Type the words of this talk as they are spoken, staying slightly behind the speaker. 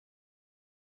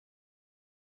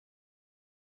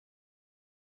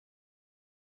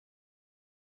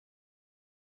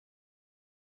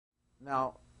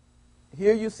Now,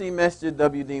 here you see Masjid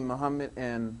W.Deen Mohammed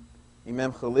and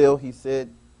Imam Khalil. He said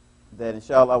that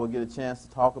inshallah we'll get a chance to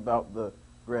talk about the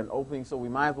grand opening, so we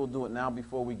might as well do it now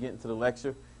before we get into the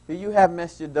lecture. Here you have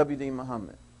Masjid W.Deen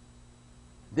Mohammed.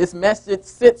 This masjid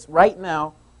sits right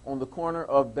now on the corner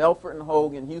of Belfort and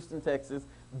Hogue in Houston, Texas,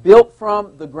 built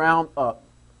from the ground up.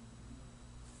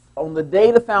 On the day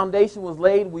the foundation was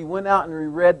laid, we went out and we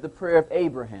read the prayer of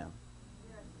Abraham.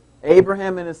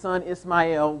 Abraham and his son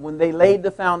Ismail, when they laid the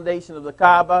foundation of the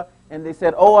Kaaba, and they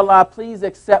said, "Oh Allah, please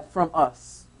accept from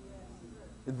us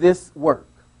this work."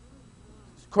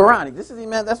 It's Quranic.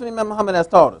 That's what Imam Muhammad has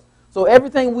taught us. So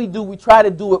everything we do, we try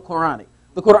to do it Quranic.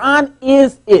 The Quran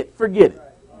is it. Forget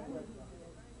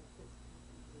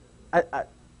it.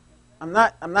 I'm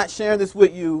not sharing this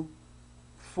with you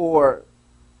to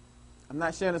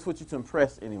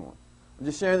impress anyone. I'm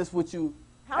just sharing this with you.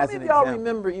 How many of y'all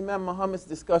remember Imam Muhammad's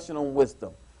discussion on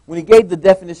wisdom? When he gave the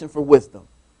definition for wisdom,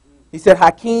 he said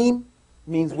Hakim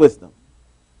means wisdom.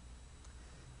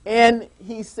 And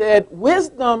he said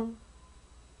wisdom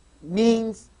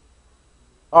means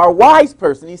our wise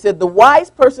person. He said the wise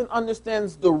person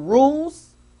understands the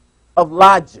rules of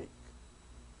logic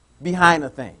behind a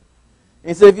thing.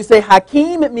 And so if you say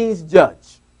Hakim, it means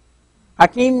judge.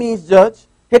 Hakim means judge.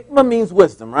 Hikmah means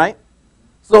wisdom, right?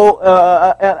 So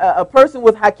a person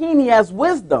with Hakim, he has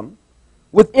wisdom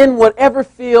within whatever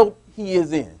field he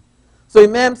is in. So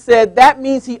Imam said that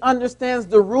means he understands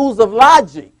the rules of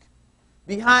logic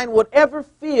behind whatever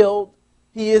field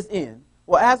he is in.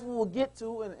 Well, as we will get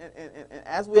to, and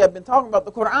as we have been talking about,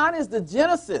 the Quran is the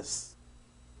genesis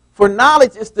for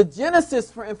knowledge. It's the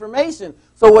genesis for information.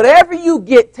 So whatever you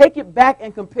get, take it back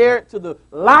and compare it to the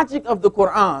logic of the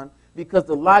Quran, because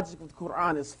the logic of the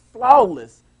Quran is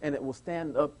flawless and it will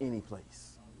stand up any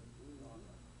place.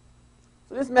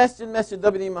 So this Masjid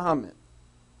W.Deen Mohammed.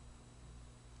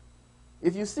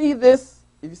 If you see this,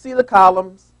 if you see the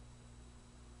columns,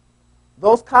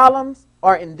 those columns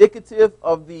are indicative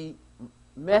of the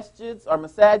masjids or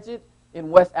masajid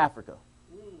in West Africa.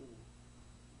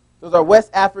 Those are West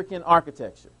African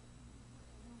architecture.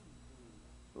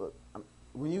 Look,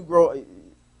 when you grow,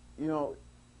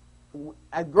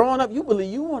 growing up, you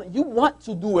believe you want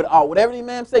to do it all. Whatever the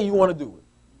Imam say, you want to do it.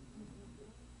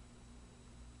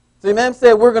 So the Imam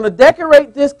said, we're going to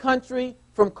decorate this country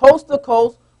from coast to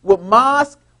coast with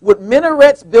mosques, with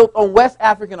minarets built on West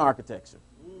African architecture.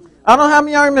 I don't know how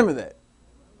many of y'all remember that.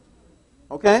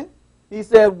 Okay? He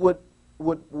said, with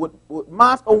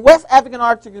mosque on West African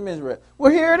architecture minaret.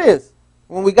 Well, here it is.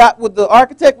 When we got with the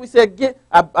architect, we said,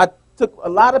 I took a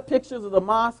lot of pictures of the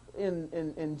mosque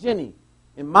in Guinea,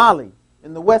 in Mali,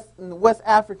 in the West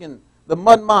African, the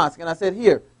mud mosque, and I said,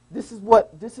 here, this is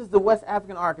the West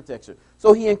African architecture.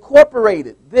 So he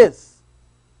incorporated this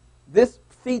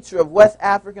feature of West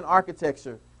African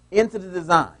architecture into the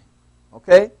design.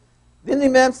 Okay? Then the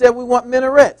Imam said we want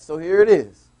minarets. So here it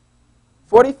is.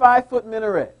 45-foot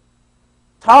minaret.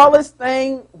 Tallest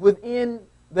thing within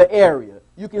the area.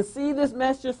 You can see this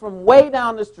masjid from way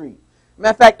down the street.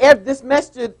 Matter of fact, this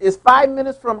masjid is 5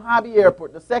 minutes from Hobby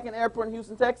Airport, the second airport in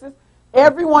Houston, Texas.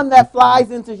 Everyone that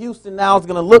flies into Houston now is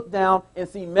going to look down and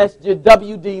see Masjid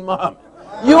W.Deen Mohammed.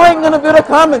 You ain't going to be able to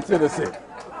come into the city.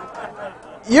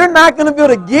 You're not going to be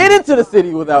able to get into the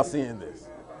city without seeing this.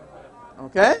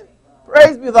 Okay?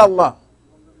 Praise be to Allah.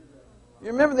 You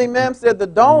remember the Imam said the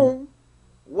dome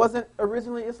wasn't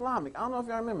originally Islamic. I don't know if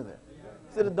y'all remember that.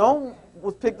 He said the dome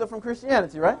was picked up from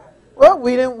Christianity, right? Well,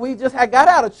 we just had got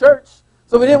out of church,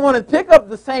 so we didn't want to pick up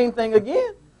the same thing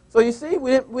again. So you see,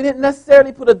 we didn't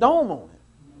necessarily put a dome on it.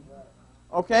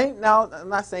 Okay? Now, I'm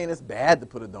not saying it's bad to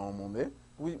put a dome on there.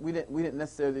 We didn't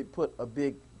necessarily put a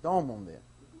big dome on there.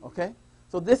 Okay?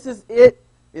 So this is it.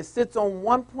 It sits on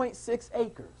 1.6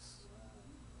 acres.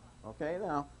 Okay?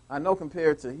 Now, I know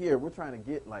compared to here, we're trying to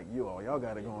get like you all. Y'all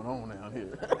got it going on down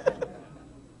here.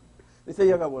 They say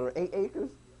y'all got, what, 8 acres?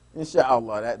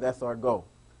 Inshallah, that's our goal.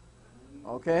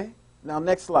 Okay? Now,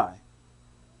 next slide.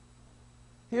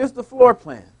 Here's the floor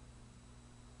plan.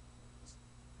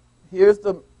 Here's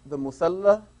the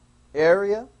musalla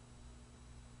area.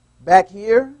 Back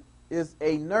here is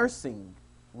a nursing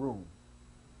room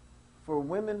for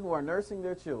women who are nursing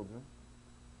their children,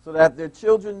 so that if their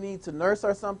children need to nurse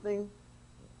or something,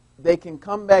 they can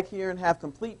come back here and have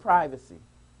complete privacy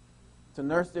to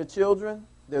nurse their children.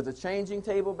 There's a changing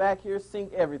table back here,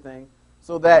 sink, everything,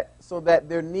 so that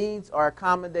their needs are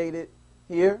accommodated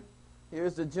here.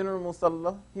 Here's the general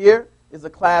musalla. Here is a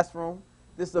classroom.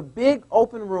 This is a big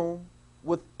open room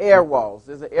with air walls.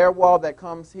 There's an air wall that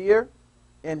comes here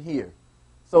and here.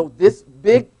 So this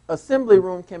big assembly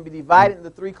room can be divided into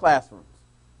 3 classrooms.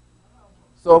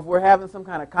 So if we're having some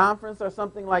kind of conference or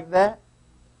something like that,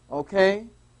 okay,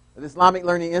 the Islamic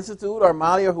Learning Institute or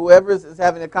Mali or whoever is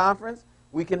having a conference,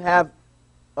 we can have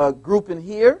a group in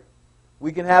here,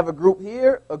 we can have a group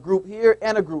here,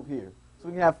 and a group here. So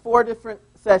we can have 4 different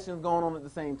sessions going on at the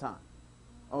same time.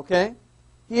 Okay?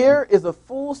 Here is a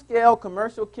full-scale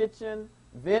commercial kitchen,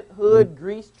 vent hood,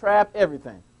 grease trap,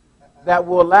 everything that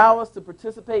will allow us to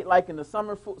participate like in the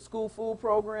summer school food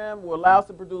program, will allow us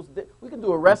to produce, we can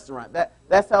do a restaurant.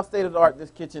 That's how state-of-the-art this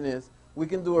kitchen is. We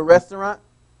can do a restaurant.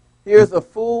 Here's a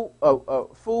full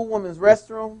women's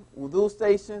restroom, wudu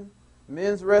station,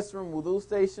 men's restroom, wudu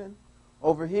station.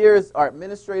 Over here is our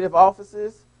administrative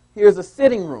offices. Here's a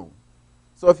sitting room.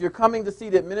 So if you're coming to see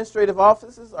the administrative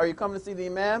offices, or you're coming to see the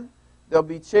imam, there'll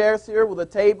be chairs here with a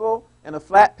table and a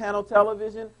flat panel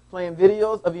television playing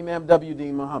videos of Imam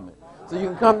W.Deen Mohammed. So you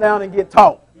can come down and get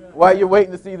taught while you're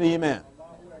waiting to see the imam.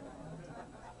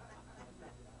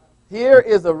 Here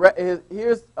is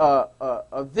here's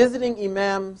a visiting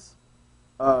imam's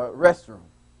restroom.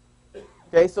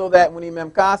 Okay, so that when Imam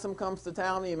Qasim comes to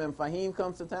town, Imam Fahim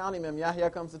comes to town, Imam Yahya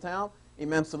comes to town,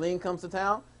 Imam Salim comes to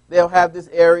town, they'll have this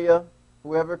area,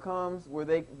 whoever comes, where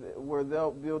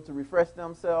they'll be able to refresh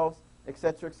themselves,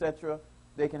 etc., etc.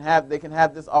 They can have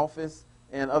this office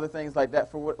and other things like that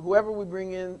for whoever we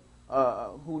bring in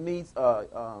who needs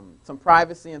some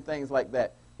privacy and things like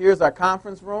that. Here's our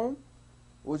conference room,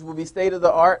 which will be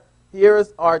state-of-the-art. Here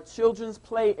is our children's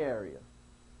play area,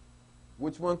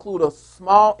 which will include a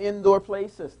small indoor play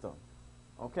system,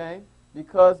 okay?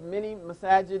 Because many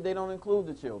masajid, they don't include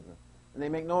the children, and they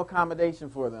make no accommodation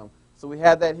for them. So we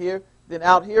have that here. Then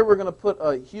out here, we're going to put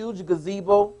a huge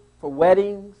gazebo for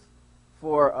weddings,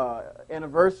 for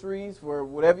anniversaries, for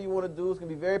whatever you want to do. It's going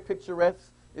to be very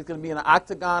picturesque. It's going to be in an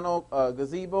octagonal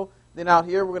gazebo. Then out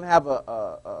here, we're going to have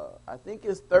I think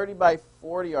it's 30 by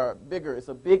 40 or bigger. It's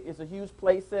a huge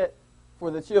play set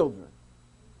for the children.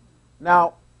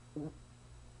 Now,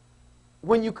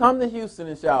 when you come to Houston,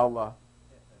 inshallah,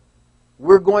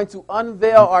 we're going to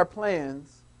unveil our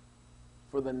plans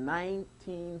for the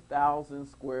 19,000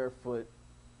 square foot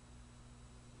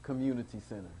community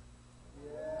center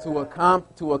to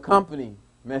accompany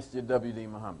Masjid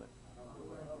W.Deen Mohammed.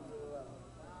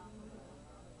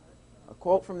 A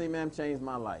quote from the Imam changed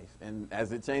my life, and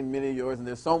as it changed many of yours, and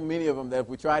there's so many of them that if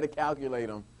we try to calculate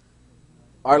them,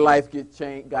 our life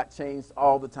got changed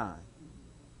all the time.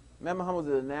 Imam Muhammad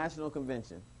was at a national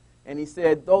convention, and he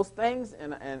said those things,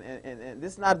 and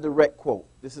this is not a direct quote.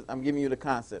 I'm giving you the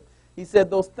concept. He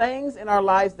said those things in our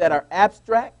lives that are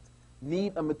abstract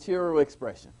need a material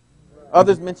expression.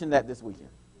 Others mentioned that this weekend.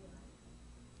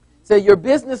 He said your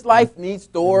business life needs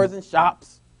stores and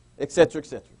shops, etc.,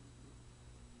 etc.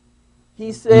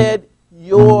 He said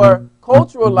your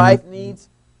cultural life needs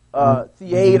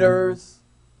theaters,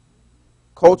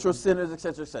 cultural centers,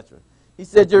 etc., etc. He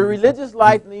said your religious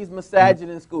life needs masajid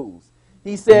and schools.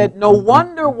 He said no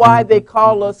wonder why they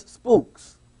call us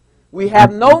spooks. We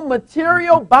have no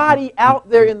material body out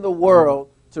there in the world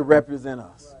to represent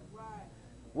us.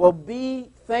 Well, be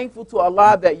thankful to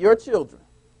Allah that your children,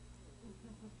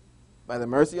 by the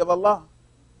mercy of Allah,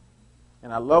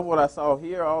 and I love what I saw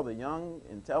here, all the young,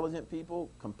 intelligent people,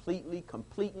 completely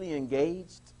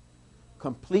engaged,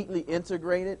 completely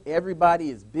integrated. Everybody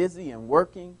is busy and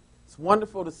working. It's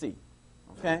wonderful to see,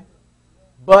 okay?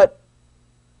 But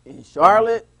in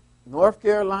Charlotte, North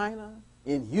Carolina,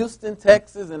 in Houston,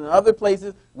 Texas, and in other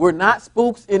places, we're not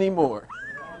spooks anymore.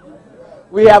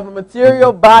 We have a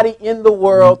material body in the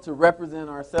world to represent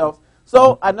ourselves.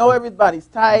 So I know everybody's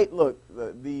tight. Look,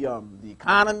 the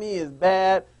economy is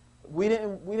bad.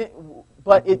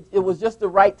 But it was just the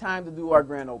right time to do our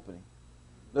grand opening.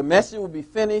 The message will be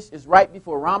finished. It's right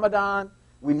before Ramadan.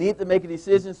 We need to make a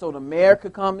decision so the mayor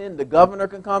could come in, the governor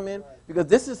can come in, because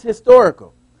this is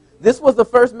historical. This was the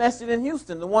first masjid in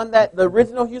Houston, the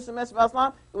original Houston Masjid of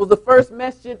Islam. It was the first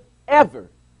masjid ever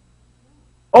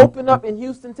opened up in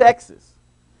Houston, Texas.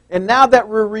 And now that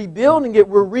we're rebuilding it,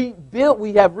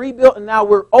 we have rebuilt, and now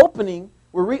we're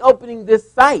reopening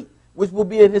this site, which will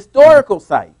be a historical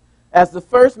site. As the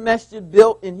first masjid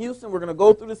built in Houston, we're going to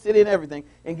go through the city and everything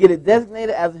and get it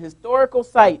designated as a historical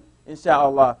site,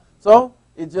 inshallah. So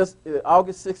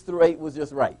August 6th through 8 was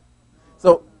just right.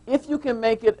 So if you can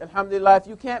make it, alhamdulillah. If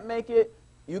you can't make it,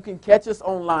 you can catch us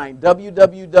online,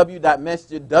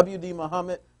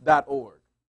 www.masjidwdmohammed.org.